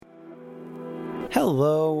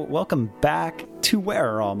Hello, welcome back to Where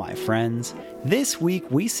Are All My Friends? This week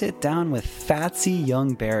we sit down with Fatsy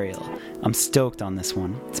Young Burial. I'm stoked on this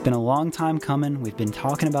one. It's been a long time coming. We've been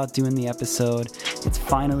talking about doing the episode. It's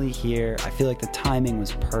finally here. I feel like the timing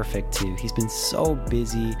was perfect too. He's been so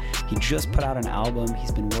busy. He just put out an album.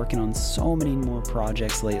 He's been working on so many more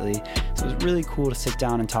projects lately. So it was really cool to sit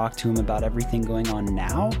down and talk to him about everything going on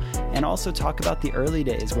now, and also talk about the early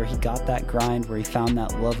days where he got that grind, where he found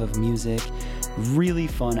that love of music. Really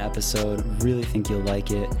fun episode. Really think you'll like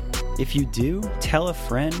it. If you do, tell a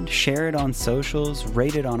friend, share it on socials,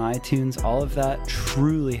 rate it on iTunes. All of that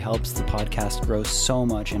truly helps the podcast grow so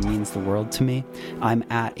much and means the world to me. I'm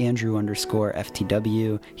at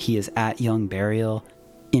Andrew_FTW. He is at Young Burial.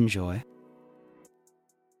 Enjoy.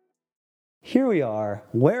 Here we are.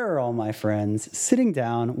 Where are all my friends? Sitting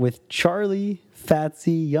down with Charlie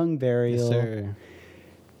Fatsy Young Burial. Yes, sir.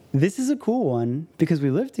 This is a cool one because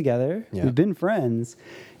we live together. Yeah. We've been friends,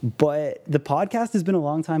 but the podcast has been a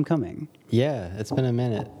long time coming. Yeah, it's been a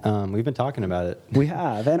minute. We've been talking about it. We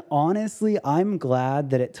have. And honestly, I'm glad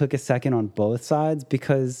that it took a second on both sides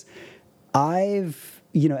because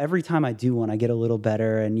every time I do one, I get a little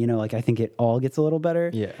better and, I think it all gets a little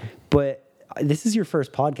better. Yeah. But this is your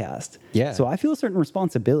first podcast. Yeah. So I feel a certain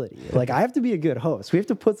responsibility. Like I have to be a good host. We have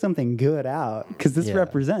to put something good out because this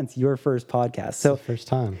represents your first podcast. So it's the first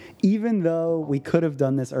time. Even though we could have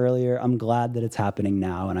done this earlier, I'm glad that it's happening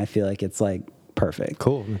now. And I feel like it's like perfect.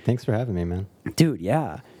 Cool. Thanks for having me, man. Dude,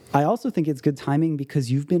 yeah. I also think it's good timing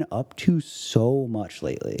because you've been up to so much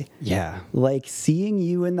lately. Yeah. Like seeing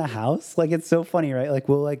you in the house, like it's so funny, right? Like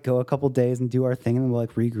we'll go a couple days and do our thing and we'll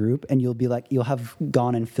regroup and you'll have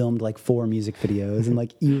gone and filmed 4 music videos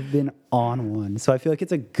and you've been on one. So I feel like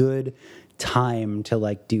it's a good time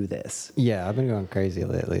to do this. Yeah, I've been going crazy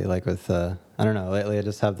lately. With, I don't know, lately I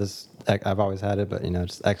just have this, I've always had it, but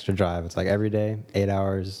just extra drive. It's every day, 8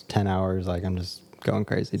 hours, 10 hours, I'm just going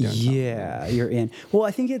crazy doing something. You're in. Well,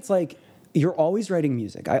 I think it's you're always writing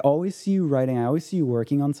music. I always see you writing. I always see you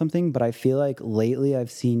working on something, but I feel like lately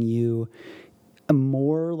I've seen you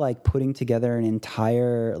more putting together an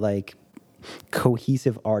entire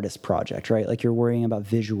cohesive artist project, right? You're worrying about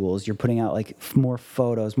visuals, you're putting out more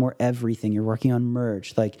photos, more everything. You're working on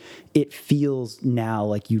merch. It feels now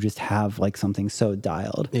like you just have something so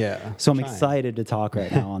dialed. Yeah. So I'm excited to talk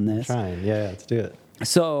right now on this. Trying. Yeah, let's do it.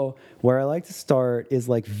 So where I like to start is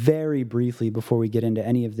very briefly before we get into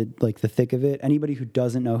any of the the thick of it. Anybody who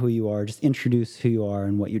doesn't know who you are, just introduce who you are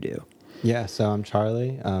and what you do. Yeah, so I'm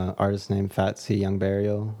Charlie, artist name Fatsy Young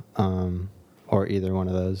Burial, or either one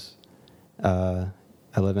of those. I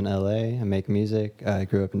live in LA. I make music. I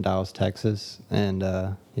grew up in Dallas, Texas, and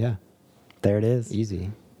yeah. There it is. Easy.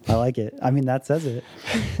 I like it. I mean, that says it.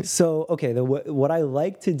 So, okay, what I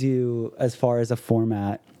like to do as far as a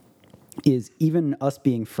format is even us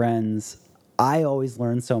being friends, I always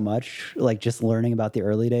learn so much, just learning about the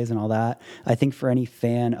early days and all that. I think for any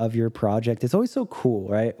fan of your project, it's always so cool,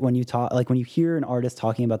 right? When you talk, when you hear an artist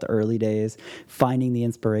talking about the early days, finding the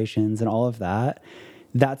inspirations and all of that,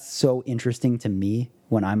 that's so interesting to me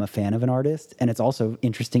when I'm a fan of an artist. And it's also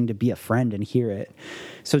interesting to be a friend and hear it.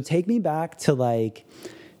 So take me back to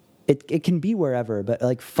it can be wherever,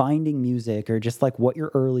 but finding music or just what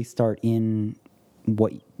your early start in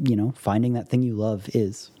what, finding that thing you love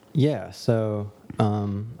is. Yeah, so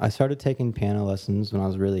I started taking piano lessons when I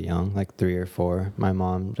was really young, 3 or 4. My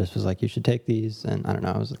mom just was like, you should take these. And I don't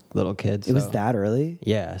know, I was a little kid. It was that early?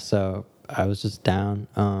 Yeah, so I was just down.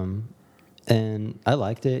 And I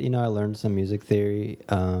liked it. I learned some music theory.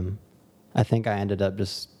 I think I ended up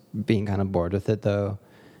just being kind of bored with it, though.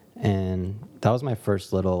 And that was my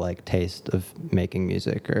first little taste of making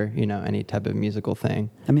music or any type of musical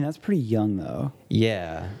thing. I mean, that's pretty young though.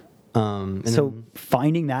 Yeah. So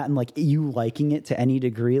finding that and you liking it to any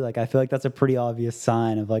degree, I feel like that's a pretty obvious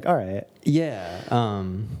sign of all right. Yeah.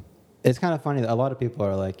 It's kind of funny that a lot of people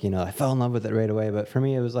are I fell in love with it right away, but for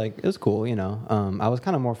me it was it was cool. I was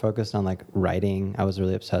kind of more focused on writing. I was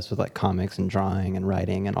really obsessed with comics and drawing and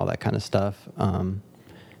writing and all that kind of stuff.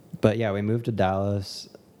 But yeah, we moved to Dallas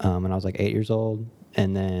when I was 8 years old,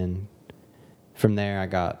 and then from there I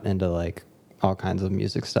got into all kinds of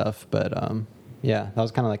music stuff. But yeah, that was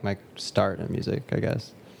kind of my start in music, I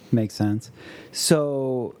guess. Makes sense.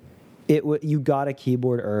 So you got a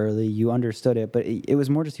keyboard early, you understood it, but it was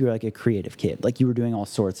more just you were a creative kid, you were doing all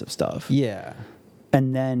sorts of stuff. Yeah.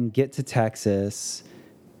 And then get to Texas.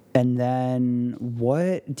 And then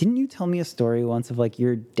didn't you tell me a story once of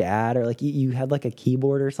your dad or you had a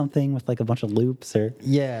keyboard or something with a bunch of loops or?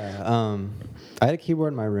 Yeah. I had a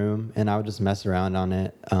keyboard in my room and I would just mess around on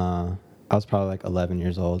it. I was probably 11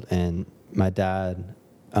 years old and my dad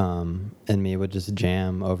and me would just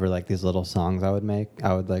jam over like these little songs I would make.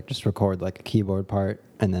 I would like just record like a keyboard part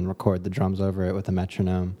and then record the drums over it with a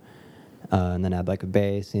metronome, and then add like a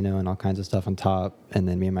bass, you know, and all kinds of stuff on top. And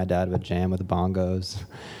then me and my dad would jam with the bongos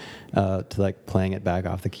to like playing it back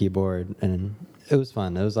off the keyboard, and it was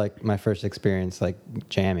fun. It was like my first experience like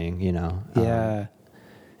jamming, you know. Yeah.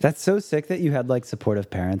 That's so sick that you had like supportive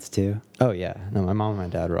parents too. Oh yeah, no, my mom and my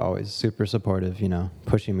dad were always super supportive, you know,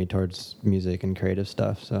 pushing me towards music and creative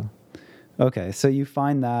stuff. So, okay, so you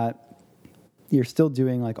find that you're still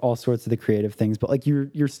doing like all sorts of the creative things, but like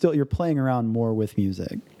you're playing around more with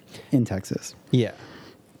music in Texas. yeah,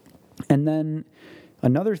 And then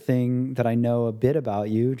another thing that I know a bit about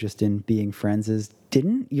you, just in being friends, is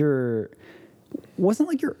wasn't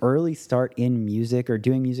like your early start in music or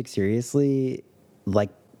doing music seriously like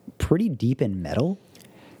pretty deep in metal?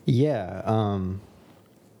 yeah.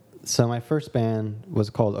 So my first band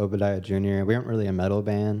was called Obadiah Jr. We weren't really a metal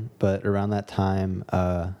band, but around that time,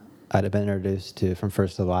 I'd have been introduced to From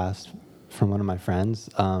First to Last from one of my friends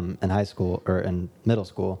in high school or in middle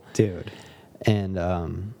school. Dude. And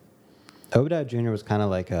Obadiah Jr. was kind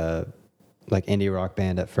of like a indie rock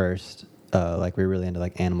band at first. Like we were really into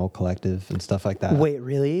like Animal Collective and stuff like that. Wait,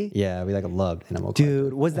 really? Yeah, we like loved Animal Collective.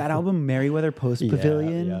 Dude, was that album Merriweather Post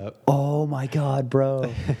Pavilion? Yeah. Oh my God,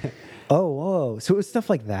 bro. Oh, whoa. So it was stuff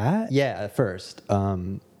like that? Yeah, at first.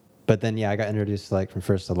 But then, yeah, I got introduced to like From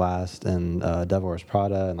First to Last and Devil Wears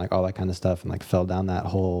Prada and like all that kind of stuff, and like fell into that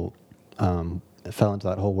whole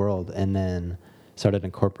world, and then started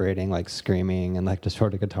incorporating like screaming and like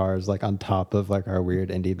distorted guitars like on top of like our weird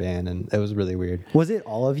indie band, and it was really weird. Was it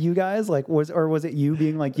all of you guys? Like, was it you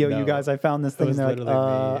being like, yo, No, you guys, I found this thing, and they're like, me.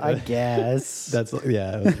 I guess. It was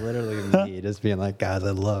literally me just being like, guys,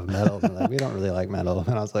 I love metal. And like, we don't really like metal.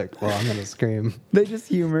 And I was like, well, I'm gonna scream. They just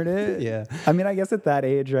humored it. Yeah. I mean, I guess at that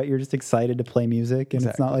age, right, you're just excited to play music, and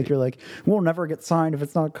it's not like you're like, we'll never get signed if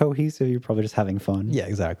it's not cohesive. You're probably just having fun. Yeah,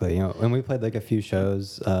 exactly. You know, when we played like a few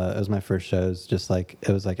shows, it was my first shows, just like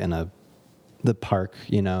it was like in the park,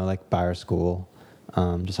 you know, like by our school,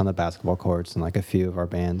 just on the basketball courts, and like a few of our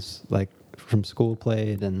bands like from school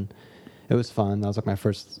played, and it was fun. That was like my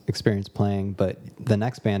first experience playing. But the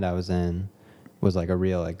next band I was in was like a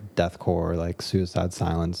real like deathcore, like Suicide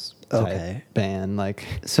Silence type band. Like,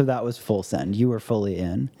 so that was full send. You were fully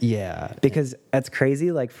in. yeah, Because that's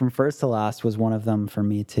crazy. Like From First to Last was one of them for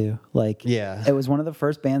me too. Like, yeah, it was one of the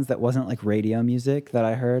first bands that wasn't like radio music that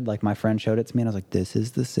I heard. Like my friend showed it to me, and I was like, this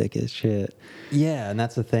is the sickest shit. yeah. And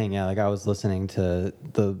that's the thing. Yeah, like I was listening to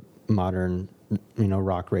the modern, you know,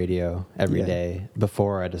 rock radio every day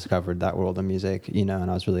before I discovered that world of music, you know, and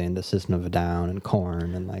I was really into System of a Down and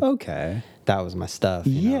Korn, and like that was my stuff.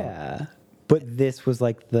 You know? But this was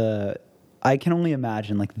like I can only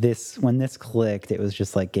imagine like this, when this clicked, it was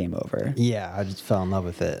just like game over. Yeah, I just fell in love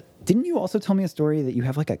with it. Didn't you also tell me a story that you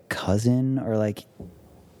have like a cousin or like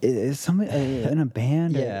is somebody in a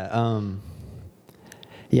band?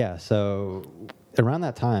 Yeah, so around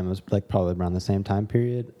that time, it was like probably around the same time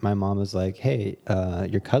period, my mom was like, hey,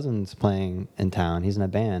 your cousin's playing in town. He's in a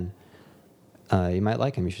band. You might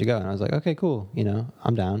like him. You should go. And I was like, okay, cool. You know,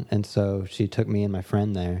 I'm down. And so she took me and my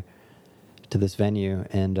friend there to this venue.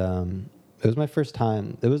 And it was my first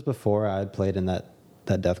time. It was before I had played in that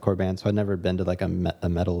deathcore band. So I'd never been to like a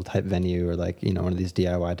metal type venue or like, you know, one of these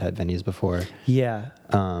DIY type venues before. Yeah.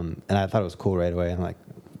 And I thought it was cool right away. And like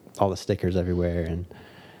all the stickers everywhere, and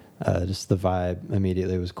just the vibe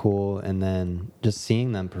immediately was cool. And then just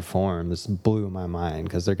seeing them perform just blew my mind,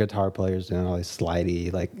 because their guitar players doing all these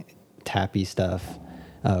slidey, like tappy stuff,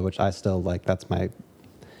 which I still like. That's my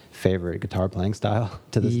favorite guitar playing style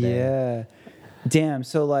to this day. Yeah. Damn.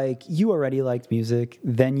 So like you already liked music,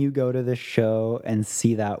 then you go to this show and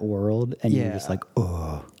see that world, and you're just like,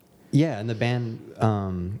 oh. Yeah, and the band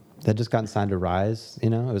that just gotten signed to Rise, you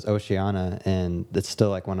know, it was Oceana, and it's still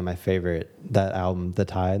like one of my favorite. That album, The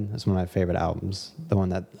Tide, is one of my favorite albums. The one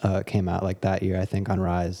that came out like that year, I think, on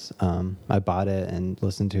Rise. I bought it and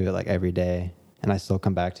listened to it like every day, and I still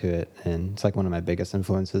come back to it, and it's like one of my biggest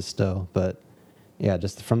influences still. But yeah,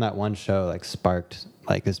 just from that one show, like sparked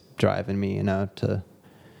like this drive in me, you know, to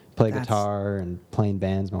play guitar and playing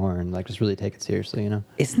bands more, and like just really take it seriously, you know.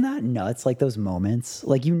 Isn't that nuts? Like those moments,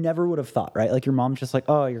 like you never would have thought, right? Like your mom's just like,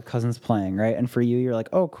 oh, your cousin's playing, right? And for you, you're like,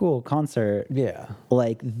 oh, cool, concert. Yeah.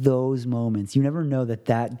 Like those moments, you never know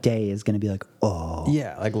that day is going to be like, oh.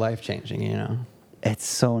 Yeah, like life changing, you know. It's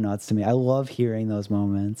so nuts to me. I love hearing those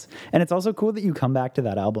moments. And it's also cool that you come back to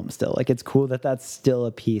that album still. Like, it's cool that that's still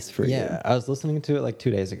a piece for you. Yeah, I was listening to it like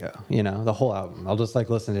 2 days ago, you know, the whole album. I'll just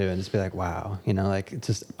like listen to it and just be like, wow, you know, like it's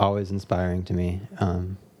just always inspiring to me.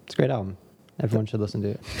 It's a great album. Everyone should listen to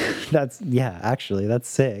it. Actually, that's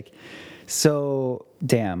sick. So,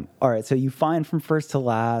 damn. All right. So you find From First to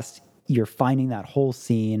Last, you're finding that whole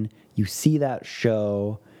scene, you see that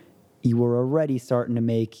show, you were already starting to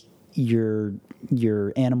make your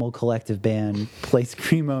Animal Collective band play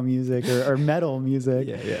screamo music or metal music.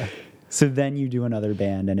 Yeah. So then you do another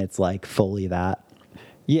band and it's like fully that.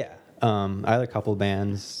 Yeah. I had a couple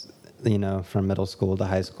bands, from middle school to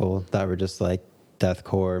high school that were just like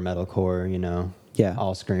deathcore, metalcore, Yeah.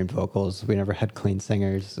 all screamed vocals. We never had clean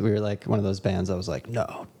singers. We were like one of those bands that was like,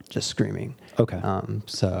 no, just screaming. Okay.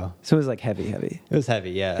 So it was like heavy. it was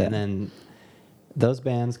heavy, yeah. And then those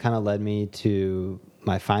bands kind of led me to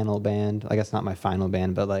my final band. I guess not my final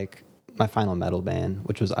band, but like my final metal band,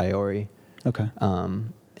 which was Iori. Okay.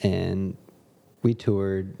 And we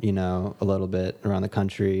toured, a little bit around the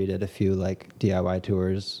country, did a few like DIY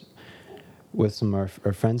tours with some of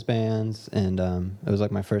our friends' bands, and it was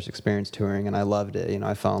like my first experience touring, and I loved it.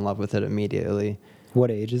 I fell in love with it immediately.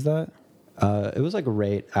 What age is that? It was like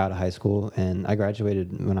right out of high school, and I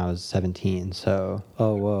graduated when I was 17. So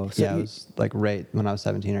Oh, whoa. So it was like right when I was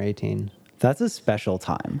 17 or 18. that's a special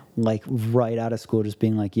time. Like right out of school, just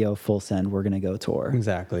being like, yo, full send, we're going to go tour.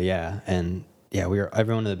 Exactly, yeah. And yeah,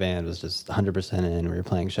 everyone in the band was just 100% in. We were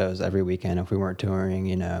playing shows every weekend if we weren't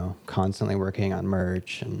touring, constantly working on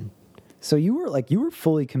merch. And So you were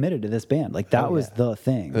fully committed to this band. Like that was the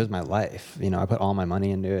thing. it was my life. I put all my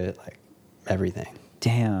money into it, like everything.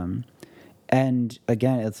 Damn. And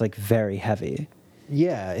again, it's like very heavy.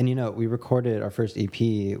 Yeah, and we recorded our first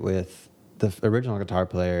EP with the original guitar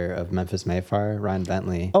player of Memphis Mayfire, Ryan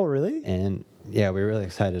Bentley. Oh, really? And yeah, we were really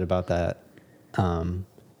excited about that.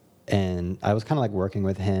 And I was kind of like working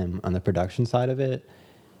with him on the production side of it,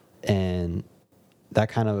 and that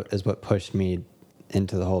kind of is what pushed me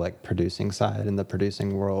into the whole like producing side and the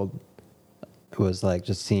producing world. It was like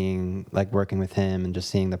just seeing, like working with him and just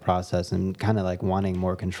seeing the process and kind of like wanting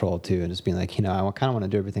more control too, and just being like, I kind of want to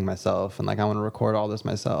do everything myself, and like I want to record all this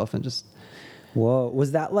myself, and just. Whoa.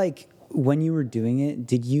 Was that like when you were doing it,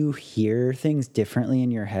 did you hear things differently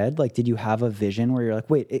in your head? Like, did you have a vision where you're like,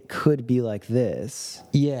 wait, it could be like this?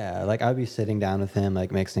 Yeah, like I'd be sitting down with him,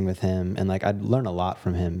 like mixing with him, and like I'd learn a lot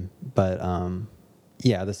from him. But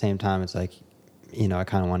yeah, at the same time, it's like, I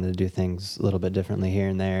kind of wanted to do things a little bit differently here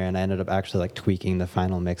and there, and I ended up actually like tweaking the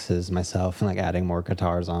final mixes myself and like adding more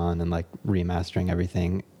guitars on and like remastering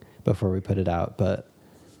everything before we put it out. But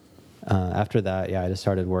after that, yeah, I just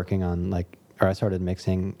started working on I started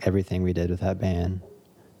mixing everything we did with that band.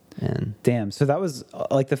 And damn, so that was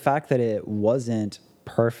like the fact that it wasn't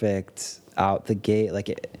perfect out the gate,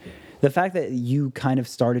 the fact that you kind of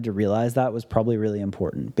started to realize that was probably really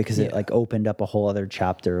important because it like opened up a whole other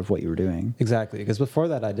chapter of what you were doing. Exactly, because before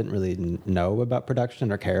that I didn't really know about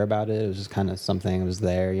production or care about it. It was just kind of something that was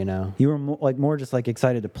there, You were more just like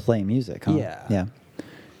excited to play music, huh? Yeah.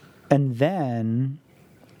 And then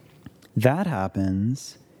that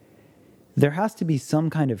happens. There has to be some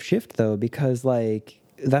kind of shift though, because like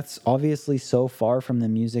that's obviously so far from the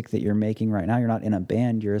music that you're making right now. You're not in a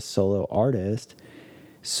band, you're a solo artist.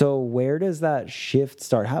 So where does that shift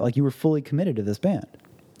start? Like you were fully committed to this band.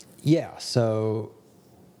 Yeah, so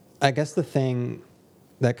I guess the thing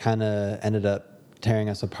that kind of ended up tearing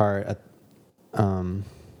us apart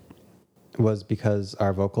was because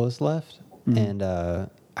our vocalist left. Mm-hmm. And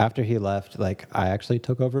after he left, like I actually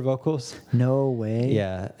took over vocals. No way.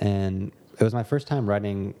 Yeah, and it was my first time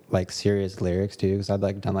writing like serious lyrics too, because I'd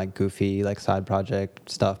like done like goofy like side project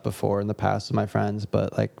stuff before in the past with my friends,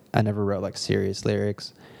 but like I never wrote like serious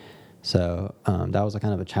lyrics. So that was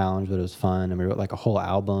kind of a challenge, but it was fun. And we wrote like a whole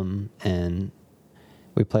album, and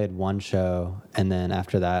we played one show, and then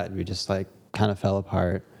after that we just like kind of fell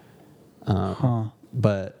apart.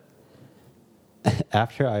 But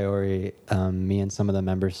after Iori, me and some of the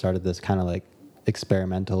members started this kind of like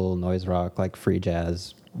experimental noise rock, like free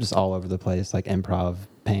jazz, just all over the place, like improv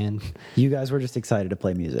band. You guys were just excited to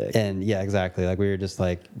play music. And yeah, exactly. Like we were just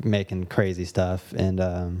like making crazy stuff.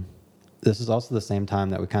 And this is also the same time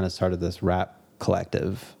that we kind of started this rap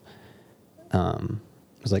collective. It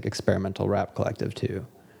was like experimental rap collective too.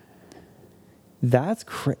 That's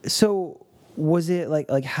so was it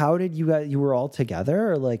like how did you were all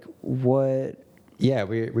together, or like what? Yeah,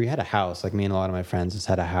 we had a house. Like me and a lot of my friends just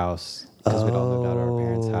had a house because we'd all lived out of our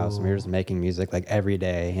parents' house, and we were just making music like every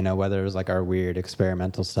day, whether it was like our weird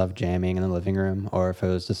experimental stuff jamming in the living room, or if it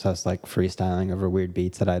was just us like freestyling over weird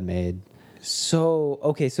beats that I'd made. So,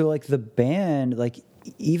 okay, so like the band, like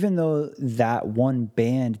even though that one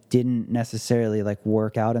band didn't necessarily like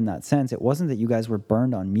work out in that sense, it wasn't that you guys were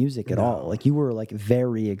burned on music at all. Like you were like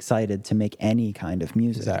very excited to make any kind of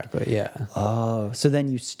music. Exactly. Yeah. Oh, so then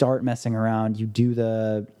you start messing around. You do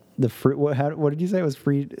the free. What did you say? It was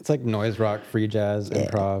free. It's like noise rock, free jazz,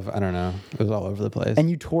 improv. I don't know. It was all over the place. And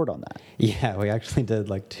you toured on that. Yeah, we actually did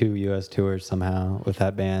like 2 U.S. tours somehow with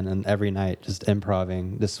that band, and every night just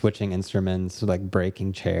improving, just switching instruments, like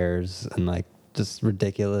breaking chairs, and like just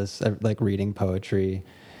ridiculous, like reading poetry.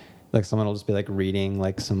 Like someone will just be like reading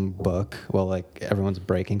like some book while like everyone's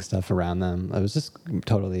breaking stuff around them. It was just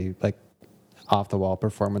totally like off the wall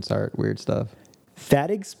performance art, weird stuff.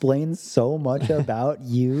 That explains so much about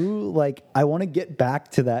you. Like, I want to get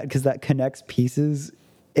back to that because that connects pieces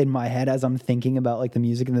in my head as I'm thinking about like the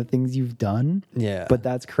music and the things you've done. Yeah. But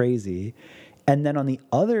that's crazy. And then on the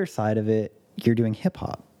other side of it, you're doing hip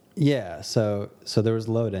hop. Yeah. So there was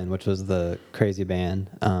Load In, which was the crazy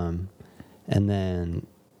band. And then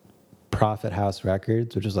Prophet House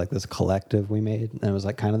Records, which was like this collective we made. And it was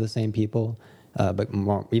like kind of the same people. But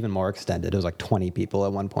even more extended. It was like 20 people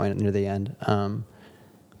at one point near the end.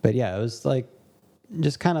 But yeah, it was like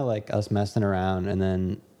just kind of like us messing around. And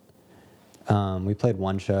then we played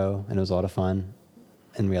one show, and it was a lot of fun.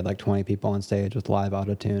 And we had like 20 people on stage with live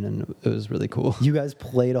autotune, and it was really cool. You guys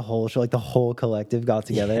played a whole show, like the whole collective got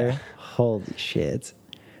together. Yeah. Holy shit.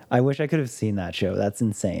 I wish I could have seen that show. That's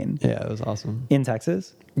insane. Yeah, it was awesome. In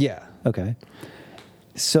Texas? Yeah. Okay.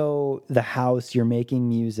 So the house, you're making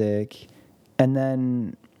music, and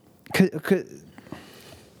then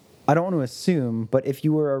I don't want to assume, but if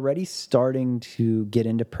you were already starting to get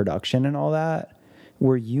into production and all that,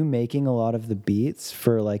 were you making a lot of the beats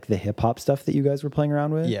for like the hip hop stuff that you guys were playing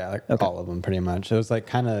around with? Yeah, like all of them pretty much. It was like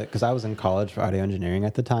kind of, because I was in college for audio engineering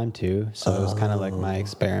at the time too. So it was kind of like my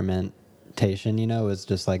experimentation, you know, was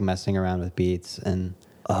just like messing around with beats. And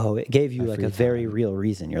oh, it gave you like a very real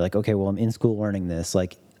reason. You're like, okay, well, I'm in school learning this.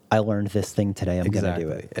 Like, I learned this thing today. I'm going to do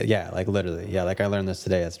it. Yeah, like literally. Yeah, like I learned this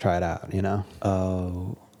today. Let's try it out, you know?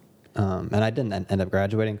 Oh. And I didn't end up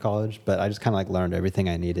graduating college, but I just kind of like learned everything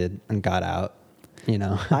I needed and got out, you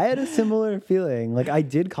know? I had a similar feeling. Like I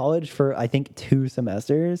did college for, I think, 2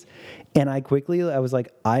 semesters. And I was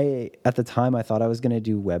like, at the time I thought I was going to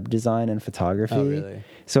do web design and photography. Oh, really?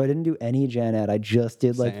 So I didn't do any gen ed. I just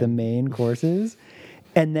did like the main courses.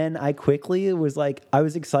 And then I quickly was like, I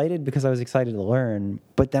was excited because I was excited to learn.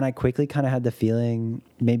 But then I quickly kind of had the feeling,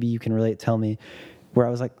 maybe you can relate, tell me, where I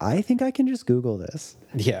was like, I think I can just Google this.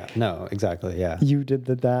 Yeah, no, exactly, yeah. You did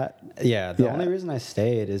that? Yeah, the only reason I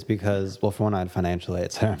stayed is because, well, for one, I had financial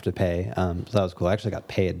aid, so I don't have to pay. So that was cool. I actually got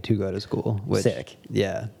paid to go to school. Which, sick.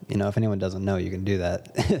 Yeah, you know, if anyone doesn't know, you can do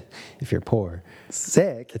that if you're poor.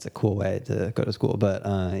 Sick. It's a cool way to go to school.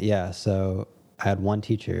 But yeah, so I had one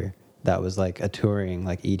teacher that was like a touring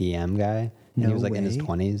like EDM guy, and he was like in his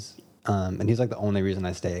 20s. And he's like the only reason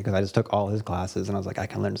I stayed, because I just took all his classes and I was like, I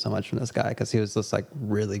can learn so much from this guy, because he was just like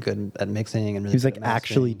really good at mixing and really he was like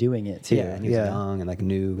actually doing it too. Yeah, and he was young and like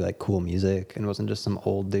knew like cool music and wasn't just some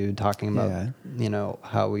old dude talking about you know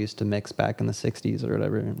how we used to mix back in the 60s or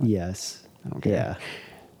whatever. Like, yes. I don't care. Yeah.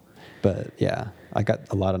 But yeah, I got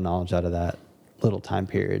a lot of knowledge out of that little time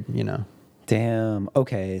period, you know. Damn.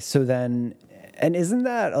 Okay. So then, and isn't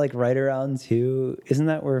that like right around too? Isn't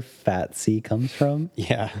that where Fat C comes from?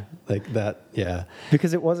 Yeah, like that. Yeah,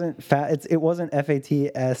 because it wasn't fat. It wasn't FATS''E.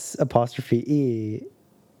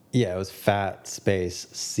 Yeah, it was Fat space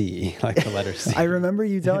C, like the letter C. I remember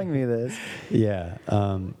you telling me this. Yeah.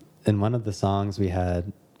 In one of the songs we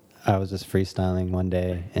had, I was just freestyling one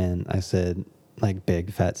day, and I said like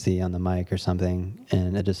Big Fat C on the mic or something,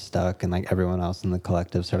 and it just stuck, and like everyone else in the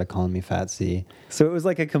collective started calling me Fat C. So it was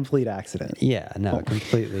like a complete accident. Yeah, no,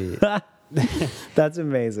 completely. That's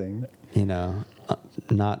amazing. You know,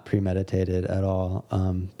 not premeditated at all.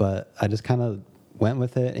 But I just kind of went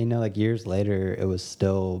with it. You know, like years later, it was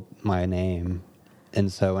still my name.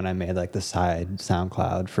 And so when I made like the side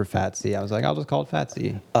SoundCloud for Fat C, I was like, I'll just call it Fat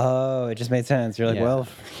C. Oh, it just made sense. You're like, well,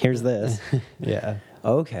 here's this. Yeah.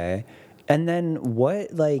 Okay. And then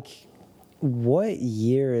what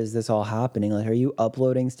year is this all happening? Like, are you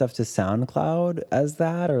uploading stuff to SoundCloud as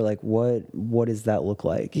that, or like what does that look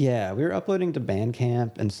like? Yeah, we were uploading to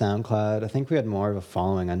Bandcamp and SoundCloud. I think we had more of a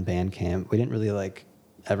following on Bandcamp. We didn't really like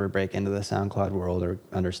ever break into the SoundCloud world or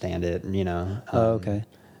understand it, you know. Okay.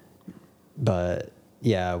 But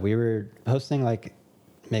yeah, we were posting like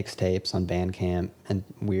mixtapes on Bandcamp and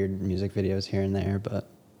weird music videos here and there, but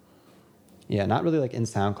yeah, not really like in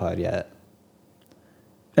SoundCloud yet.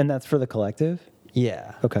 And that's for the collective?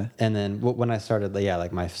 Yeah. Okay. And then when I started, yeah,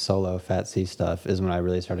 like my solo Fat C stuff is when I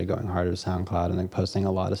really started going hard with SoundCloud and like posting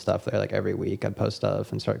a lot of stuff there. Like every week I'd post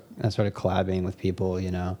stuff and I started collabing with people,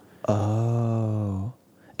 you know. Oh.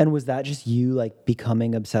 And was that just you like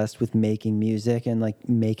becoming obsessed with making music and like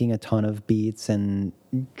making a ton of beats and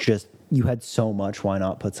just you had so much, why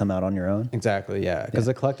not put some out on your own? Exactly, yeah. Because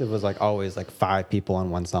the collective was like always like 5 people on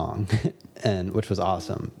one song, and which was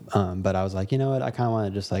awesome. But I was like, you know what? I kind of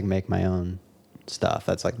want to just like make my own stuff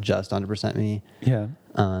that's like just 100% me. Yeah.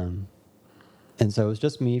 And so it was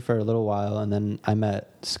just me for a little while, and then I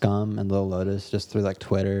met Scum and Lil Lotus just through like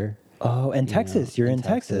Twitter. Oh, and Texas. You're in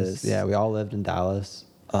Texas. Yeah, we all lived in Dallas.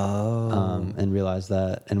 Oh. And realized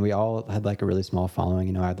that, and we all had like a really small following.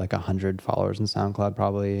 You know, I had like 100 followers in SoundCloud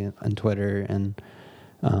probably, and Twitter, and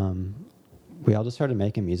we all just started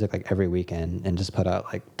making music like every weekend and just put out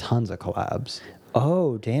like tons of collabs.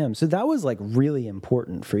 Oh, damn. So that was like really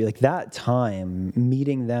important for you. Like that time,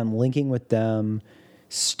 meeting them, linking with them,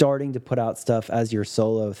 starting to put out stuff as your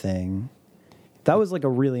solo thing. That was like a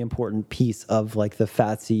really important piece of like the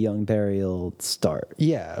Fat C Young Burial start.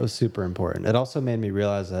 Yeah, it was super important. It also made me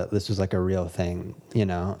realize that this was like a real thing, you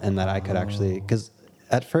know, and that I could actually, because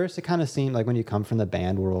at first it kind of seemed like when you come from the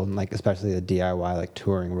band world and like especially the DIY like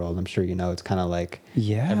touring world, I'm sure you know, it's kind of like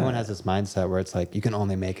everyone has this mindset where it's like you can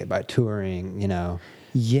only make it by touring, you know,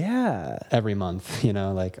 every month, you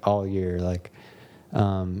know, like all year, like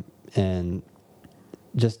and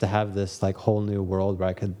just to have this like whole new world where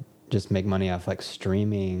I could just make money off like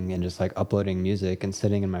streaming and just like uploading music and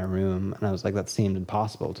sitting in my room, and I was like, that seemed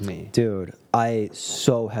impossible to me. Dude, I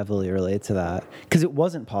so heavily relate to that because it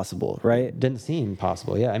wasn't possible, right? It didn't seem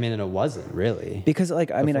possible. Yeah, I mean, and it wasn't really, because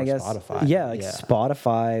like I mean, I before guess Spotify. yeah, like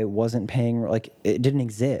Spotify wasn't paying, like it didn't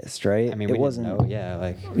exist, right? I mean, it we wasn't. didn't know. Yeah,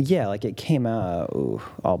 like like it came out. Ooh,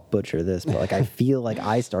 I'll butcher this, but like I feel like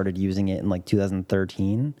I started using it in like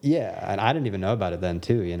 2013. yeah, and I didn't even know about it then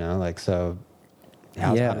too. You know, like so. Yeah,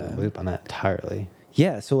 I was out of the loop on that entirely.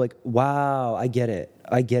 Yeah, so like, wow, I get it.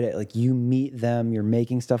 Like you meet them, you're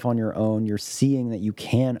making stuff on your own, you're seeing that you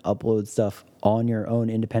can upload stuff on your own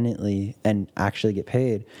independently and actually get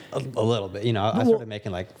paid. A little bit, you know. I started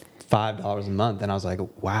making like $5 a month, and I was like,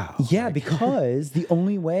 wow. Yeah, because the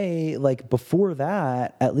only way, like before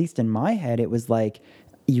that, at least in my head, it was like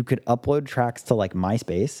you could upload tracks to like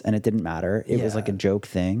MySpace and it didn't matter. It was like a joke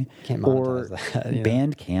thing. Can't monetize that. You know?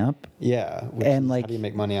 Bandcamp. Yeah. And like, how do you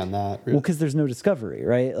make money on that? Really? Well, because there's no discovery,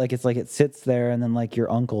 right? Like it's like it sits there and then like your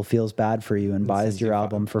uncle feels bad for you and buys your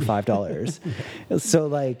album for $5. So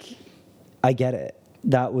like, I get it.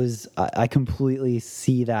 That was, I completely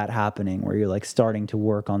see that happening where you're like starting to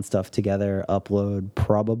work on stuff together, upload,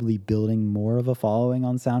 probably building more of a following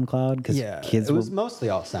on SoundCloud because kids it was mostly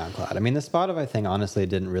all SoundCloud. I mean, the Spotify thing honestly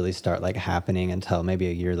didn't really start like happening until maybe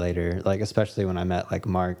a year later, like especially when I met like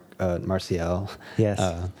Marciel. Yes.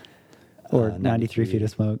 Or 93 Feet of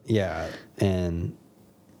Smoke. Yeah. And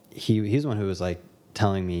he's the one who was like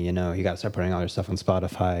telling me, you know, you got to start putting all your stuff on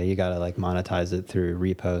Spotify. You got to like monetize it through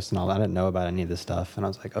reposts and all that. I didn't know about any of this stuff. And I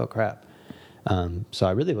was like, oh crap. So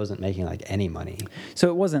I really wasn't making like any money. So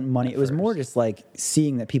it wasn't money. It was more just like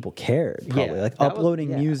seeing that people cared, probably like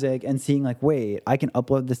uploading music and seeing like, wait, I can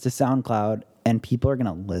upload this to SoundCloud and people are going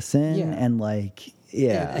to listen. And like,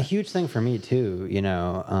 And a huge thing for me too, you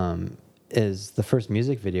know, is the first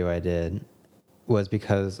music video I did was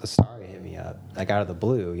because a star hit me up, like out of the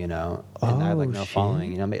blue, you know, and I had like no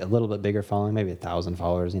following, you know, a little bit bigger following, maybe 1,000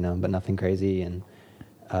 followers, you know, but nothing crazy. And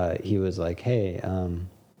he was like, hey,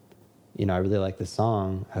 you know, I really like this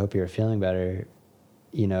song. I hope you're feeling better.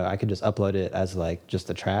 You know, I could just upload it as like just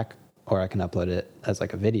a track, or I can upload it as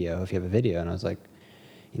like a video if you have a video. And I was like,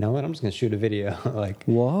 you know what? I'm just going to shoot a video. Like,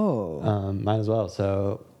 whoa. Might as well.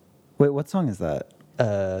 So. Wait, what song is that?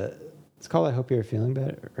 It's called I Hope You're Feeling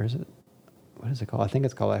Better, or is it? What is it called? I think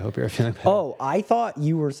it's called I Hope You're Feeling Better. Oh, I thought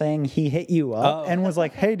you were saying he hit you up and was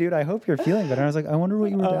like, hey, dude, I hope you're feeling better. And I was like, I wonder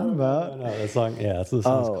what you were down about. No, that song, that's what the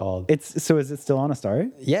song's called. So is it still on A Star?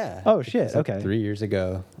 Yeah. Oh, shit. Like okay. 3 years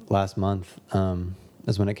ago, last month,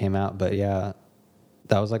 is when it came out. But yeah,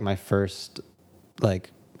 that was like my first,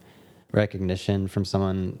 like, recognition from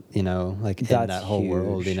someone, you know, like in that whole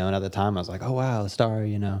world, you know. And at the time, I was like, oh, wow, A Star,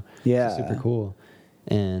 you know. Yeah. Super cool.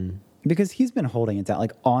 And because he's been holding it down.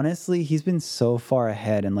 Like, honestly, he's been so far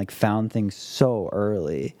ahead and, like, found things so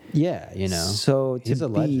early. Yeah, you know. So he's a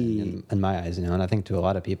legend in my eyes, you know, and I think to a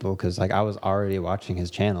lot of people, because, like, I was already watching his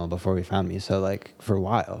channel before he found me, so, like, for a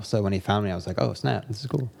while. So when he found me, I was like, oh, snap, this is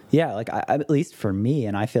cool. Yeah, like, I, at least for me,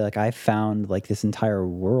 and I feel like I found, like, this entire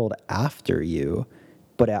world after you,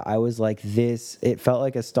 but I was like it felt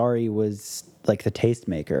like A Starry was, like, the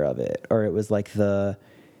tastemaker of it, or it was, like,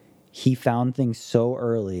 he found things so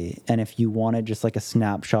early, and if you wanted just like a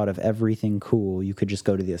snapshot of everything cool, you could just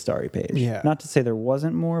go to the Astari page. Yeah. Not to say there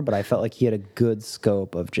wasn't more, but I felt like he had a good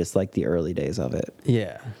scope of just like the early days of it.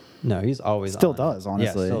 Yeah. No, he's always Still on does, it.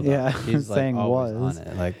 honestly. Yeah, still Yeah. does. He's like Saying always was. on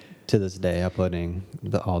it. Like to this day, uploading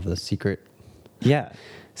all the secret. Yeah.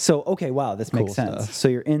 So, okay, wow, this makes Cool sense. stuff. So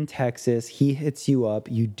you're in Texas, he hits you up,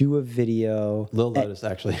 you do a video. Lil Lotus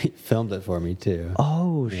actually filmed it for me too.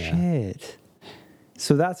 Oh, Yeah. shit.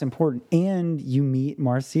 So that's important. And you meet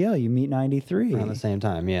Marcial, you meet 93. Around the same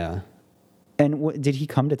time, yeah. And did he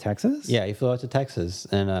come to Texas? Yeah, he flew out to Texas,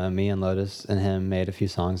 and me and Lotus and him made a few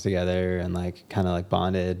songs together and like kind of like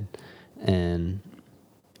bonded, and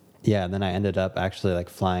yeah, then I ended up actually like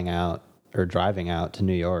flying out or driving out to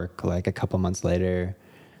New York like a couple months later,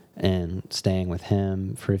 and staying with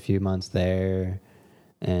him for a few months there,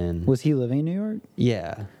 and Was he living in New York?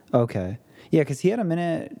 yeah, Okay. Yeah, because he had a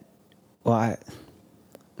minute. Well,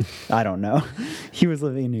 I don't know. He was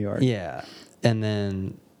living in New York. yeah, and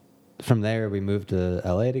then from there we moved to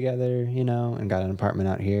LA together, you know, and got an apartment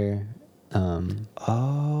out here,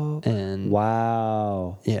 Oh. and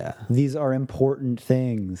Wow. yeah, These are important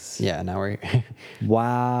things. yeah, now we're here.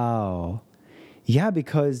 Wow. Yeah,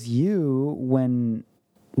 because when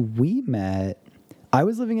we met, I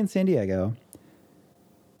was living in San Diego.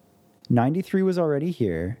 93 was already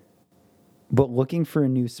here, but looking for a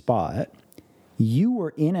new spot. You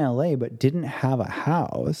were in LA, but didn't have a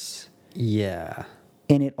house. Yeah.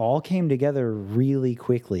 And it all came together really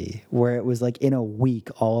quickly, where it was like in a week,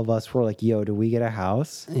 all of us were like, yo, do we get a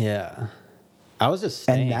house? Yeah. I was just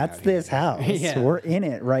staying And that's out this here. house. Yeah. We're in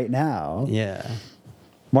it right now. Yeah.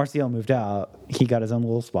 Marcial moved out. He got his own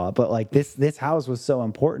little spot. But like this house was so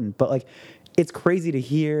important. But like it's crazy to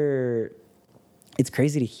hear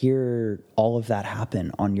all of that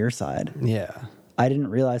happen on your side. Yeah. I didn't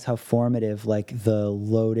realize how formative like the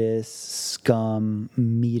Lotus Scum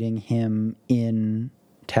meeting him in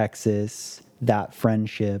Texas, that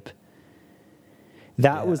friendship.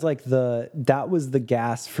 That was like that was the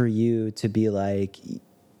gas for you to be like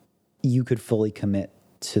you could fully commit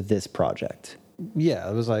to this project. Yeah.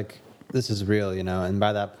 It was like, this is real, you know, and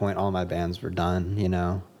by that point, all my bands were done, you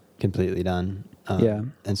know, completely done. Yeah.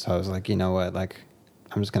 And so I was like, you know what, like,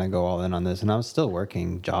 I'm just going to go all in on this. And I was still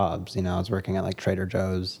working jobs, you know, I was working at like Trader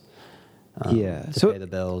Joe's. To So pay the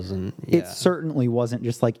bills, and it certainly wasn't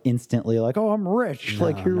just like instantly like, oh, I'm rich. No,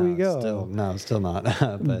 like, here we go. Still not.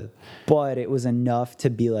 But it was enough to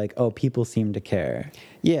be like, oh, people seem to care.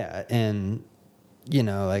 Yeah, and you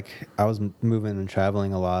know, like I was moving and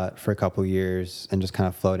traveling a lot for a couple years, and just kind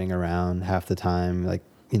of floating around half the time, like,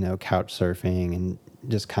 you know, couch surfing, and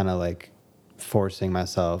just kind of like forcing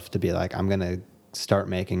myself to be like, I'm gonna start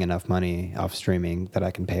making enough money off streaming that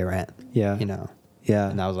I can pay rent. Yeah. You know.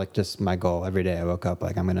 Yeah. And that was like just my goal every day. I woke up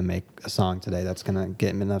like, I'm gonna make a song today that's gonna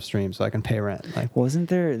get me enough streams so I can pay rent. Like, Wasn't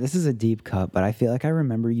there, this is a deep cut, but I feel like I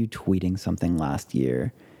remember you tweeting something last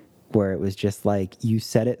year where it was just like, you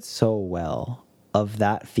said it so well of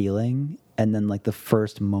that feeling. And then like the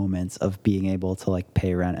first moments of being able to like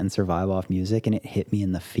pay rent and survive off music. And it hit me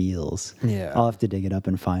in the feels. Yeah. I'll have to dig it up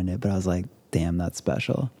and find it. But I was like, damn, that's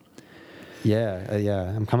special.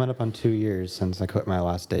 yeah. I'm coming up on 2 years since I quit my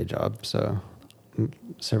last day job, so I'm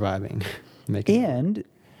surviving, making. And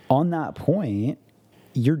on that point,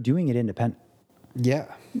 you're doing it independent. Yeah.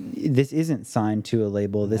 This isn't signed to a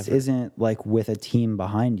label. This Never. isn't like with a team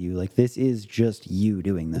behind you. Like this is just you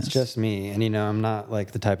doing this. It's just me, and you know, I'm not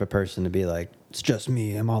like the type of person to be like, it's just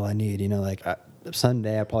me, I'm all I need. You know, like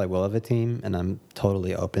someday I probably will have a team, and I'm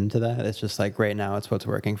totally open to that. It's just like right now, it's what's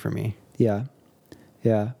working for me. Yeah.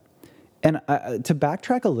 Yeah. And to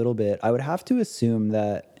backtrack a little bit, I would have to assume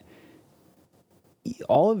that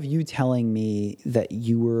all of you telling me that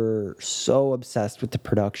you were so obsessed with the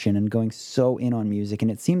production and going so in on music,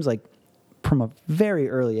 and it seems like from a very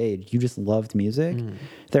early age, you just loved music.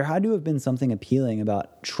 There had to have been something appealing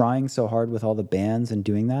about trying so hard with all the bands and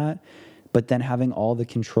doing that, but then having all the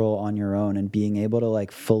control on your own and being able to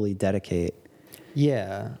like fully dedicate.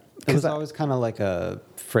 Yeah. It was always kind of like a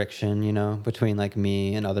friction, you know, between like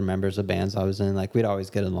me and other members of bands I was in. Like we'd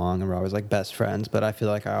always get along and we're always like best friends, but I feel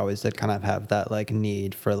like I always did kind of have that like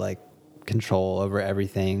need for like control over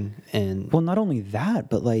everything. And Well, not only that,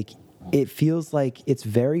 but like it feels like it's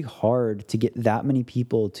very hard to get that many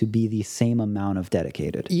people to be the same amount of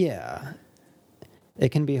dedicated. yeah, it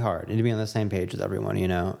can be hard to be on the same page as everyone, you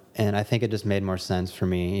know. And I think it just made more sense for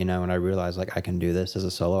me, you know, when I realized like I can do this as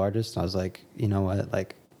a solo artist. I was like, you know what,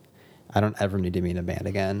 like I don't ever need to be in a band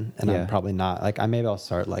again, and Yeah. I'm probably not. Like, maybe I'll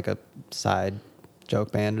start like a side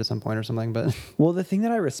joke band at some point or something. But Well, the thing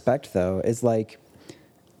that I respect though is like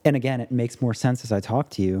and again, it makes more sense as I talk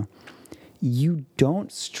to you. You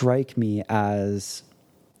don't strike me as,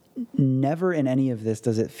 never in any of this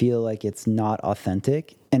does it feel like it's not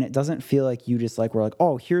authentic, and it doesn't feel like you just like, we're like,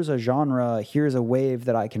 oh, here's a genre, here's a wave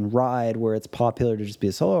that I can ride where it's popular to just be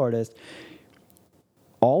a solo artist.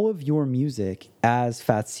 All of your music as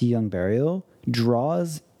Fat C Young Burial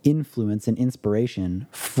draws influence and inspiration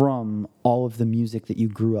from all of the music that you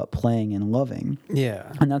grew up playing and loving.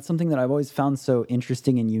 Yeah. And that's something that I've always found so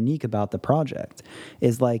interesting and unique about the project,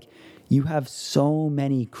 is like, you have so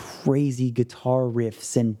many crazy guitar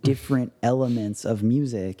riffs and different elements of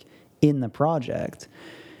music in the project.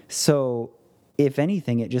 So if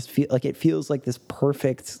anything, it just feels like this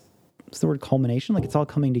perfect, what's the word, culmination? Like it's all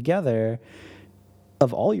coming together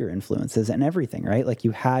of all your influences and everything, right? Like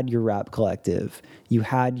you had your rap collective, you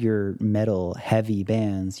had your metal heavy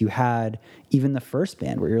bands, you had even the first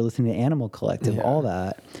band where you're listening to Animal Collective, all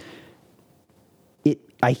that.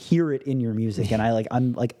 I hear it in your music, and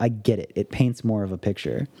I get it. It paints more of a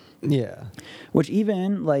picture. Yeah. Which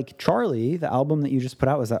even like Charlie, the album that you just put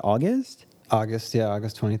out, was that August? August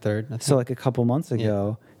 23rd. I think. So like a couple months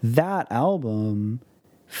ago, that album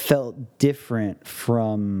felt different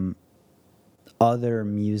from other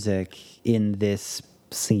music in this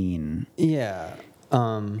scene. Yeah.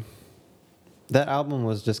 That album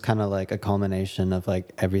was just kind of like a culmination of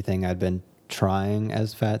like everything I'd been trying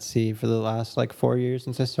as Fat C for the last like 4 years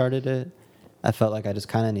since I started it. I felt like I just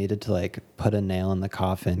kind of needed to like put a nail in the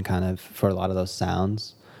coffin kind of for a lot of those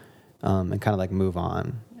sounds, and kind of like move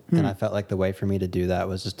on. And I felt like the way for me to do that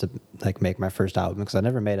was just to like make my first album, because I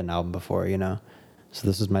never made an album before, you know? So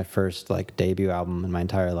this was my first like debut album in my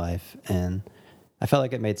entire life. And I felt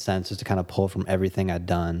like it made sense just to kind of pull from everything I'd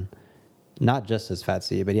done, not just as Fat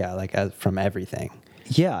C, but yeah, like from everything.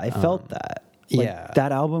 Yeah, I felt that. Like, yeah.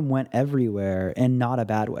 That album went everywhere, in not a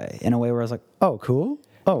bad way, in a way where I was like, oh, cool.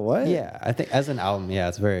 Oh, what? Yeah, I think as an album, yeah,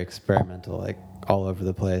 it's very experimental, like all over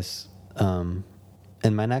the place. And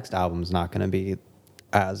my next album's not going to be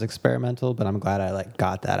as experimental, but I'm glad I like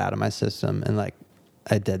got that out of my system, and like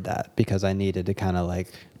I did that because I needed to kind of like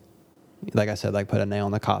I said, like put a nail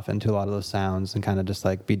in the coffin to a lot of those sounds and kind of just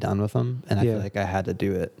like be done with them. And I feel like I had to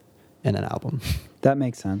do it in an album. That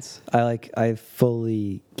makes sense. I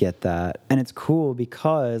fully get that. And it's cool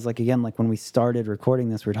because like, again, like when we started recording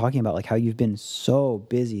this, we were talking about like how you've been so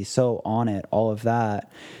busy, so on it, all of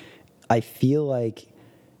that. I feel like,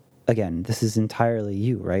 again, this is entirely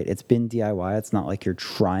you, right? It's been DIY. It's not like you're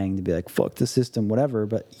trying to be like, fuck the system, whatever,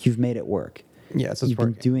 but you've made it work. Yeah, so you've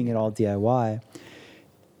been doing it all DIY.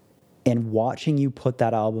 And watching you put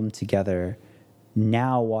that album together,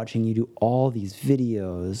 now watching you do all these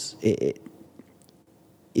videos,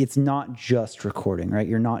 it's not just recording, right?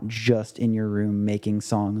 You're not just in your room making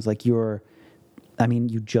songs. Like you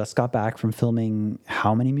just got back from filming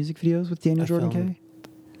how many music videos with Daniel Jordan K?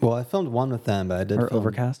 Well, I filmed one with them, but I did film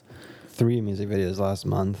Overcast? 3 music videos last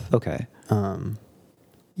month. Okay.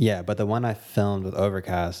 Yeah, but the one I filmed with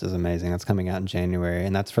Overcast is amazing. That's coming out in January,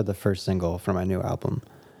 and that's for the first single for my new album.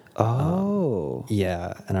 Oh.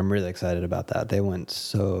 Yeah, and I'm really excited about that. They went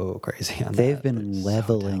so crazy on that. They've been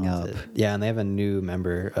leveling up. Yeah, and they have a new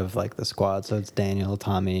member of like the squad. So it's Daniel,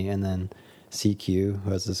 Tommy, and then CQ,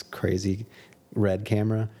 who has this crazy red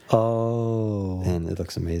camera. Oh. And it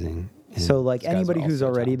looks amazing. And so like anybody who's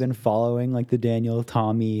already been following like the Daniel,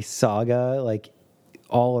 Tommy saga, like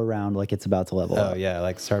all around, like it's about to level up. Oh yeah,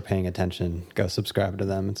 like start paying attention. Go subscribe to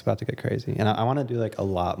them. It's about to get crazy. And I want to do like a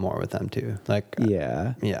lot more with them too. Like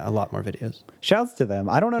yeah, a lot more videos. Shouts to them.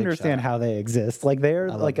 I don't understand how they exist. Like they're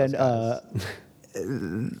like an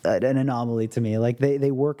anomaly to me. Like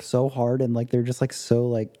they work so hard and like they're just like so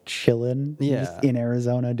like chilling just in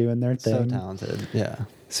Arizona doing their thing. So talented. Yeah.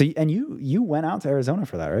 So and you went out to Arizona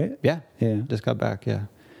for that, right? Yeah. Yeah. Just got back. Yeah.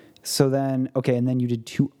 So then and then you did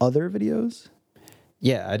 2 other videos.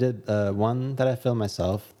 Yeah, I did one that I filmed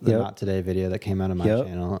myself, the Not Today video that came out on my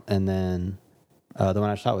channel, and then the one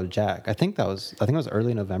I shot with Jack. I think it was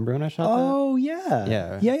early November when I shot that. Oh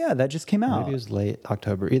yeah. Yeah. That just came out. Maybe it was late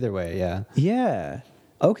October. Either way, yeah. Yeah.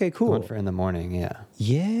 Okay, cool. The one for In the Morning, yeah.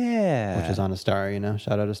 Yeah. Which is on Astari, you know.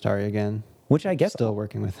 Shout out Astari again. Which I guess still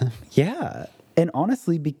working with him. Yeah, and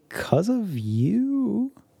honestly, because of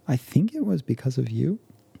you, I think it was because of you,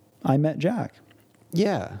 I met Jack.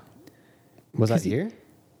 Yeah. Was that here?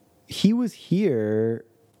 He was here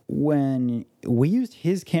when we used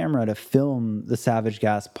his camera to film the Savage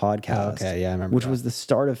Gas podcast. Oh, okay, yeah, I remember which was the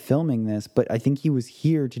start of filming this, but I think he was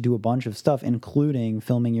here to do a bunch of stuff, including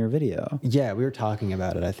filming your video. Yeah, we were talking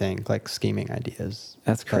about it, I think, like scheming ideas.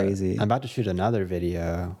 That's crazy. I'm about to shoot another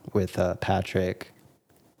video with Patrick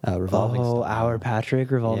Revolving Oh, Style. Our Patrick,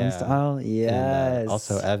 Revolving Yeah. Style. Yes. And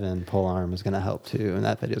also Evan Polearm is going to help too, and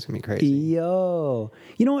that video's going to be crazy. Yo.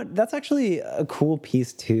 You know what? That's actually a cool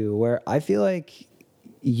piece too, where I feel like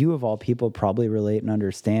you of all people probably relate and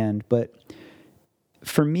understand. But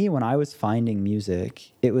for me, when I was finding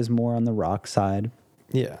music, it was more on the rock side.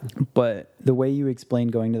 Yeah. But the way you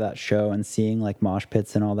explained going to that show and seeing like mosh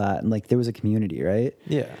pits and all that, and like there was a community, right?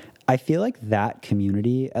 Yeah. I feel like that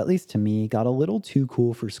community, at least to me, got a little too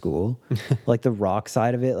cool for school. Like the rock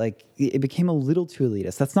side of it, like it became a little too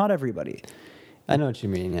elitist. That's not everybody. I know what you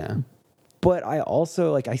mean, yeah. But I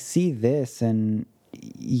also like I see this and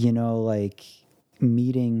you know like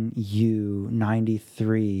meeting you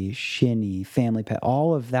 93 Shinny Family Pet,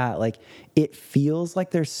 all of that, like it feels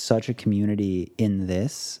like there's such a community in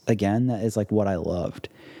this again that is like what I loved.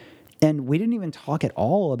 And we didn't even talk at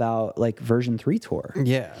all about like version 3 tour.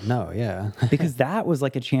 Yeah, no, yeah. Because that was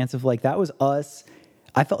like a chance of like that was us.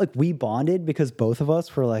 I felt like we bonded because both of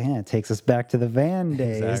us were like, it takes us back to the van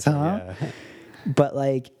days, Exactly, huh? yeah. But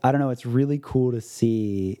like, I don't know, it's really cool to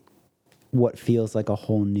see what feels like a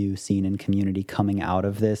whole new scene and community coming out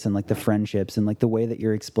of this and like the friendships and like the way that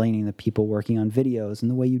you're explaining the people working on videos and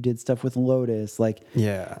the way you did stuff with Lotus. Like,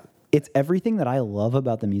 Yeah. it's everything that I love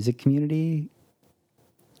about the music community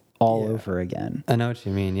all over again. I know what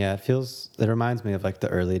you mean. Yeah, it reminds me of like the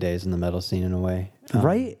early days in the metal scene in a way.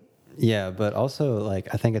 Right? Yeah, but also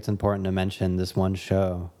like I think it's important to mention this one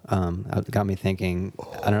show. It got me thinking.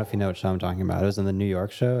 I don't know if you know what show I'm talking about. It was in the New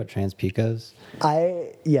York show at Trans Pecos.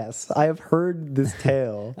 Yes, I have heard this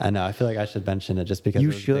tale. I know. I feel like I should mention it just because You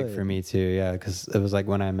it was big should. for me too. Yeah, because it was like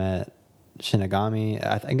when I met Shinigami.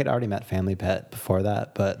 I think I'd already met Family Pet before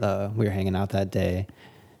that, but we were hanging out that day,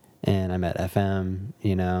 and I met FM.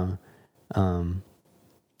 You know, and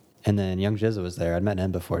then Young Jizza was there. I'd met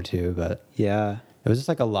him before too, but Yeah. it was just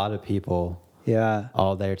like a lot of people Yeah.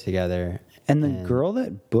 all there together. And the girl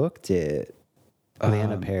that booked it,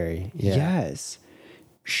 Leanna Perry. Yeah. yes,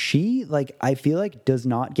 she like I feel like does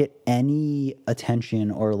not get any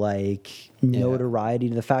attention or like notoriety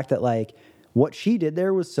to the fact that like what she did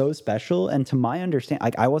there was so special. And to my understanding,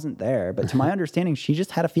 like I wasn't there, but to my understanding, she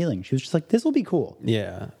just had a feeling. She was just like, this will be cool.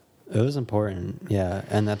 Yeah. It was important. Yeah.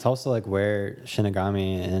 And that's also like where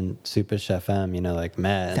Shinigami and Supish FM, you know, like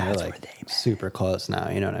met. And That's they're where like they met. super close now.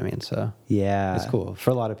 You know what I mean? So Yeah. it's cool.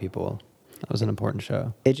 For a lot of people, that was an important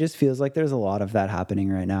show. It just feels like there's a lot of that happening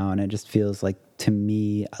right now. And it just feels like, to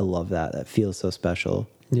me, I love that. That feels so special.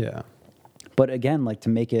 Yeah. But again, like to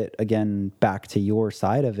make it again back to your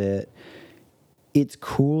side of it, it's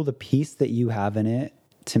cool. The piece that you have in it,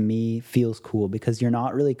 to me, feels cool because you're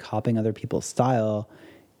not really copying other people's style.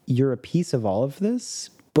 You're a piece of all of this,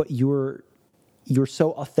 but you're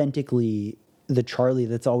so authentically the Charlie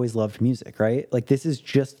that's always loved music, right? Like this is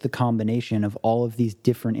just the combination of all of these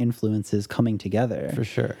different influences coming together, For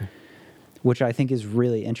sure. which I think is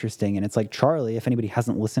really interesting. And it's like Charlie, if anybody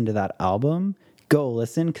hasn't listened to that album, go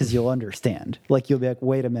listen because you'll understand. Like you'll be like,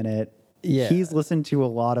 wait a minute. Yeah. He's listened to a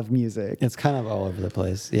lot of music. It's kind of all over the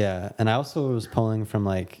place. Yeah. And I also was pulling from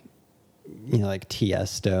like, you know, like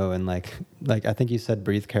Tiesto and like I think you said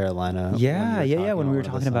Breathe Carolina. Yeah, when we were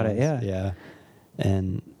talking about it, yeah. Yeah.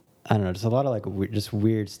 And I don't know, just a lot of like just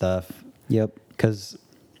weird stuff. Yep. Because,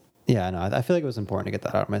 yeah, I know. I feel like it was important to get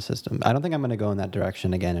that out of my system. I don't think I'm going to go in that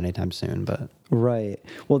direction again anytime soon, but. Right.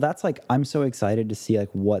 Well, that's like, I'm so excited to see like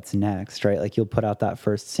what's next, right? Like you'll put out that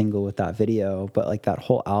first single with that video, but like that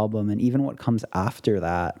whole album and even what comes after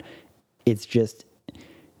that,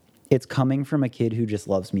 it's coming from a kid who just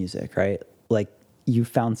loves music, right? Like you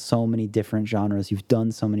found so many different genres, you've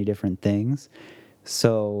done so many different things.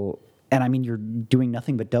 So, and I mean, you're doing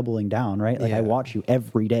nothing but doubling down, right? Like I Yeah. watch you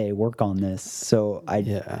every day work on this. So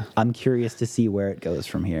I'm curious to see where it goes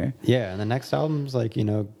from here. Yeah, and the next album's like, you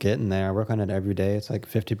know, getting there. I work on it every day. It's like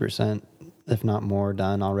 50%, if not more,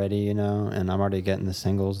 done already, you know, and I'm already getting the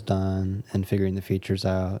singles done and figuring the features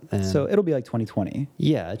out. And So it'll be like 2020.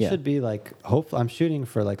 yeah, it should be like, hopefully, I'm shooting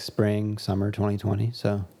for like spring, summer 2020.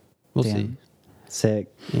 So we'll see. Damn.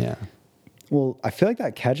 Sick. Yeah. Well, I feel like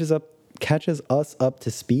that catches us up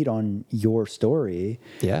to speed on your story.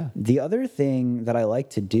 Yeah. The other thing that I like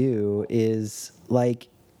to do is like,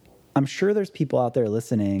 I'm sure there's people out there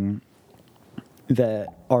listening that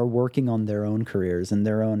are working on their own careers and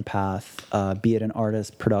their own path, be it an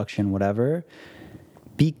artist, production, whatever.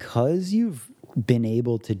 Because you've been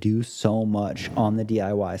able to do so much on the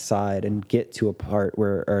DIY side and get to a part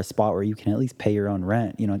where, or a spot where you can at least pay your own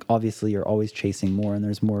rent, you know, like obviously you're always chasing more and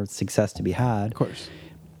there's more success to be had. Of course.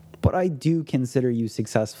 But I do consider you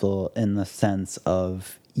successful in the sense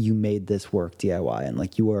of you made this work DIY and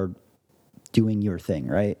like you are doing your thing,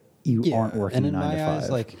 right? you aren't working and a in 9 to my 5. eyes,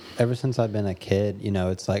 like ever since I've been a kid, you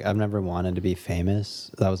know, it's like I've never wanted to be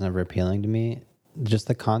famous. That was never appealing to me. Just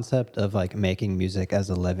the concept of like making music as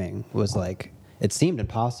a living was like, it seemed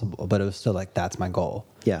impossible, but it was still like, that's my goal.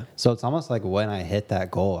 Yeah. So it's almost like when I hit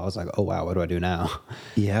that goal, I was like, oh wow, what do I do now?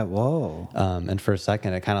 Yeah, whoa. And for a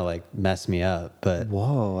second, it kind of like messed me up. But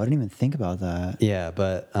Whoa, I didn't even think about that. yeah,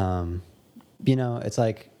 but you know, it's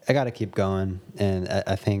like I got to keep going, and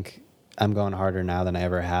I think I'm going harder now than I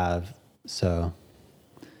ever have. So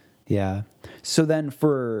Yeah. So then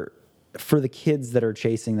for the kids that are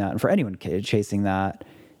chasing that, and for anyone chasing that,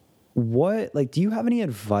 what, like, do you have any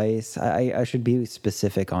advice? I should be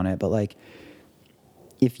specific on it, but like,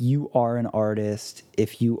 if you are an artist,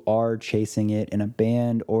 if you are chasing it in a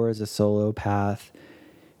band or as a solo path,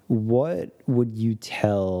 what would you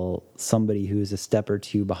tell somebody who's a step or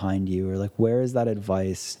two behind you, or like, where is that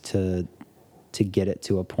advice to get it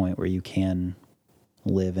to a point where you can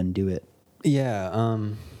live and do it? yeah,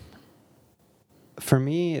 for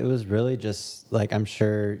me, it was really just like, I'm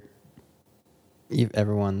sure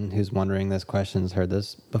everyone who's wondering this question has heard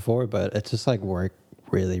this before, but it's just like work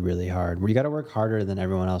really, really hard. You got to work harder than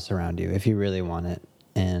everyone else around you if you really want it.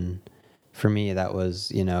 And for me, that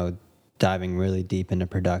was, you know, diving really deep into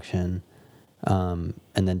production, and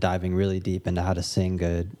then diving really deep into how to sing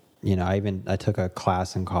good. You know, I took a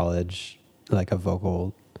class in college, like a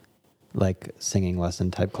vocal, like singing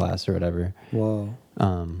lesson type class or whatever. Whoa.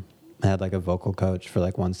 I had like a vocal coach for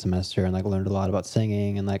like one semester and like learned a lot about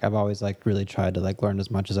singing, and like I've always like really tried to like learn as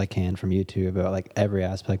much as I can from YouTube about like every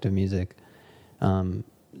aspect of music.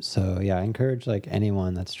 So yeah, I encourage like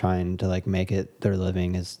anyone that's trying to like make it their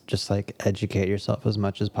living is just like educate yourself as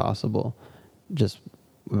much as possible, just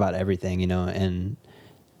about everything, you know, and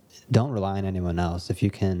don't rely on anyone else. If you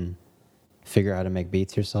can figure out how to make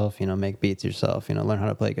beats yourself, you know, make beats yourself, you know, learn how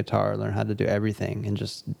to play guitar, learn how to do everything and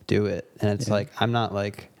just do it. And it's like, I'm not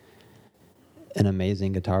like an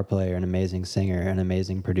amazing guitar player, an amazing singer, an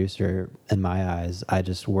amazing producer in my eyes. I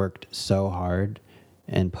just worked so hard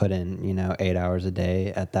and put in, you know, 8 hours a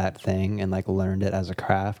day at that thing and like learned it as a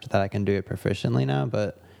craft that I can do it proficiently now.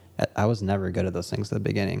 But I was never good at those things at the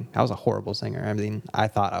beginning. I was a horrible singer. I mean, I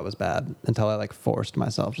thought I was bad until I like forced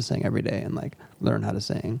myself to sing every day and like learn how to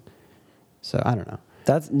sing. So I don't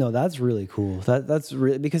know. That's really cool. That's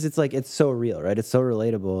really, because it's like, it's so real, right? It's so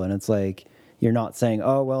relatable, and it's like, you're not saying,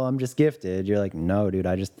 oh, well, I'm just gifted. You're like, no, dude,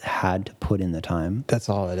 I just had to put in the time. That's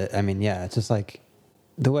all it is. I mean, yeah, it's just like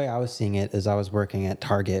the way I was seeing it is I was working at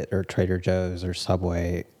Target or Trader Joe's or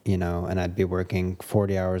Subway, you know, and I'd be working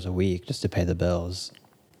 40 hours a week just to pay the bills.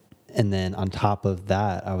 And then on top of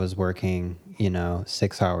that, I was working, you know,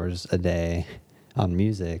 6 hours a day on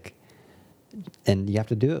music. And you have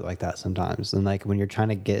to do it like that sometimes. And like when you're trying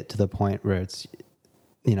to get to the point where it's,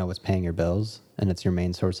 you know, it's paying your bills and it's your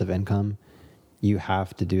main source of income, you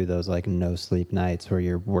have to do those like no sleep nights where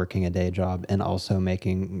you're working a day job and also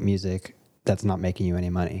making music that's not making you any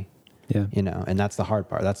money. Yeah. You know, and that's the hard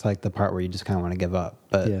part. That's like the part where you just kind of want to give up.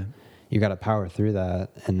 But Yeah. you got to power through that.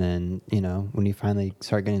 And then, you know, when you finally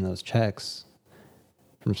start getting those checks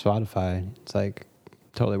from Spotify, it's like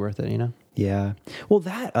totally worth it, you know? Yeah. Well,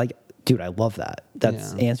 that, like, dude, I love that. That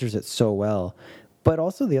answers it so well. But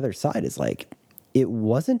also the other side is like, it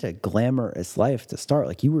wasn't a glamorous life to start.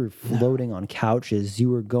 Like, you were floating on couches, you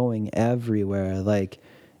were going everywhere. Like,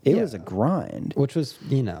 it was a grind. Which was,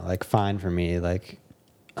 you know, like fine for me. Like,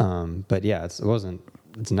 but yeah,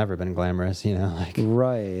 it's never been glamorous, you know, like.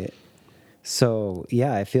 Right. So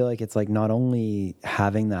yeah, I feel like it's like not only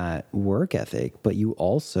having that work ethic, but you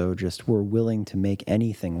also just were willing to make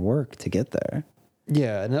anything work to get there.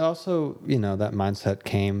 Yeah, and it also, you know, that mindset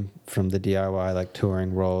came from the DIY like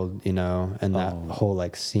touring world, you know, and that whole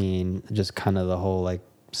like scene, just kind of the whole like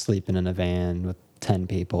sleeping in a van with 10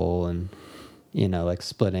 people and, you know, like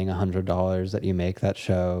splitting $100 that you make that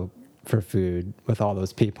show for food with all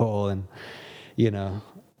those people. And, you know,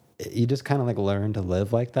 you just kind of like learn to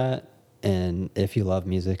live like that. And if you love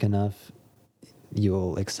music enough,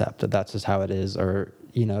 you'll accept that that's just how it is. Or,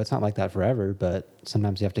 you know, it's not like that forever, but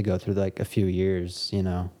sometimes you have to go through like a few years, you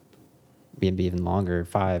know, maybe even longer,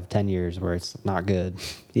 5-10 years where it's not good.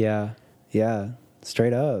 Yeah. Yeah.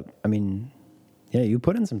 Straight up. I mean, yeah, you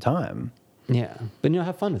put in some time. Yeah. But, you know,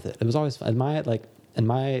 have fun with it. It was always fun. In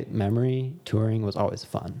my memory, touring was always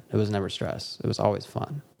fun. It was never stress. It was always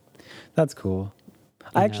fun. That's cool.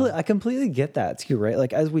 I completely get that too, right?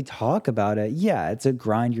 Like, as we talk about it, yeah, it's a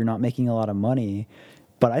grind. You're not making a lot of money.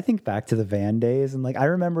 But I think back to the van days, and like, I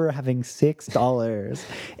remember having $6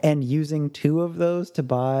 and using 2 of those to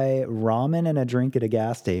buy ramen and a drink at a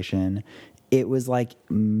gas station. it was like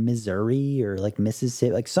Missouri or like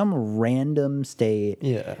Mississippi, like some random state.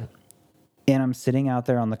 Yeah. And I'm sitting out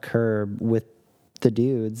there on the curb with the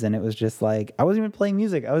dudes, and it was just like, I wasn't even playing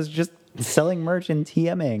music. I was just selling merch and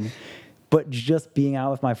TMing, but just being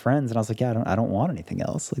out with my friends. And I was like, yeah, I don't want anything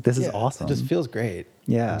else. Like, this is awesome. It just feels great.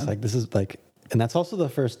 Yeah. It's like, this is like, and that's also the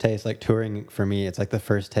first taste, like touring for me, it's like the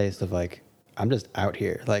first taste of like, I'm just out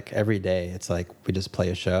here. Like every day, it's like we just play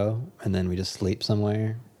a show and then we just sleep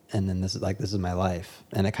somewhere. And then this is my life.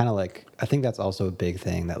 And it kind of like, I think that's also a big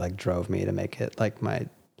thing that like drove me to make it like my,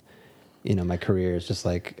 you know, my career is just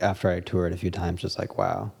like, after I toured a few times, just like,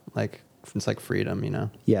 wow, like it's like freedom, you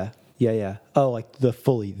know? Yeah. Yeah. Yeah. Oh, like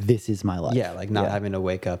this is my life. Yeah. Like not having to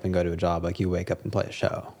wake up and go to a job. Like you wake up and play a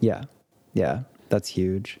show. Yeah. Yeah. That's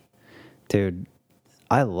huge. Dude,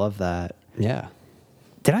 I love that. Yeah.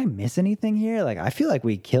 Did I miss anything here? Like, I feel like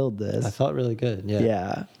we killed this. I felt really good. Yeah.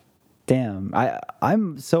 Yeah. Damn.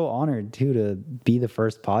 I'm so honored too to be the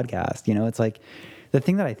first podcast. You know, it's like the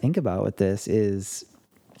thing that I think about with this is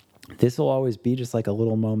this will always be just like a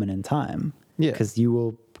little moment in time. Yeah. Because you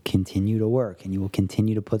will continue to work and you will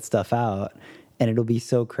continue to put stuff out. And it'll be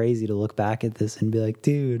so crazy to look back at this and be like,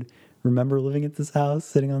 dude, remember living at this house,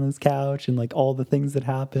 sitting on this couch, and like all the things that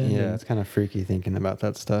happened. Yeah, it's kind of freaky thinking about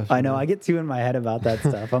that stuff. I know. I get too in my head about that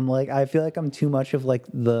stuff. I'm like, I feel like I'm too much of like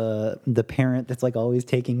the parent that's like always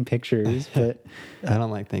taking pictures. But I don't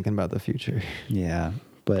like thinking about the future. yeah,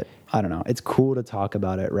 but I don't know. It's cool to talk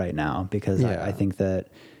about it right now because I think that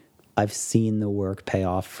I've seen the work pay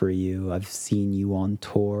off for you. I've seen you on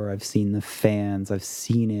tour. I've seen the fans. I've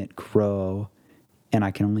seen it grow, and I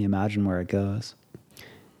can only imagine where it goes.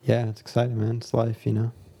 Yeah, it's exciting, man. It's life, you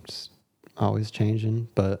know. It's always changing,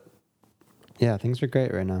 but yeah, things are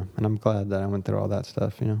great right now, and I'm glad that I went through all that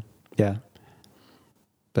stuff, you know. Yeah.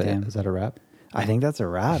 But Damn. is that a wrap? I think that's a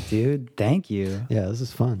wrap, dude. Thank you. Yeah, this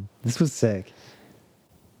is fun. This was sick.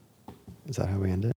 Is that how we end it?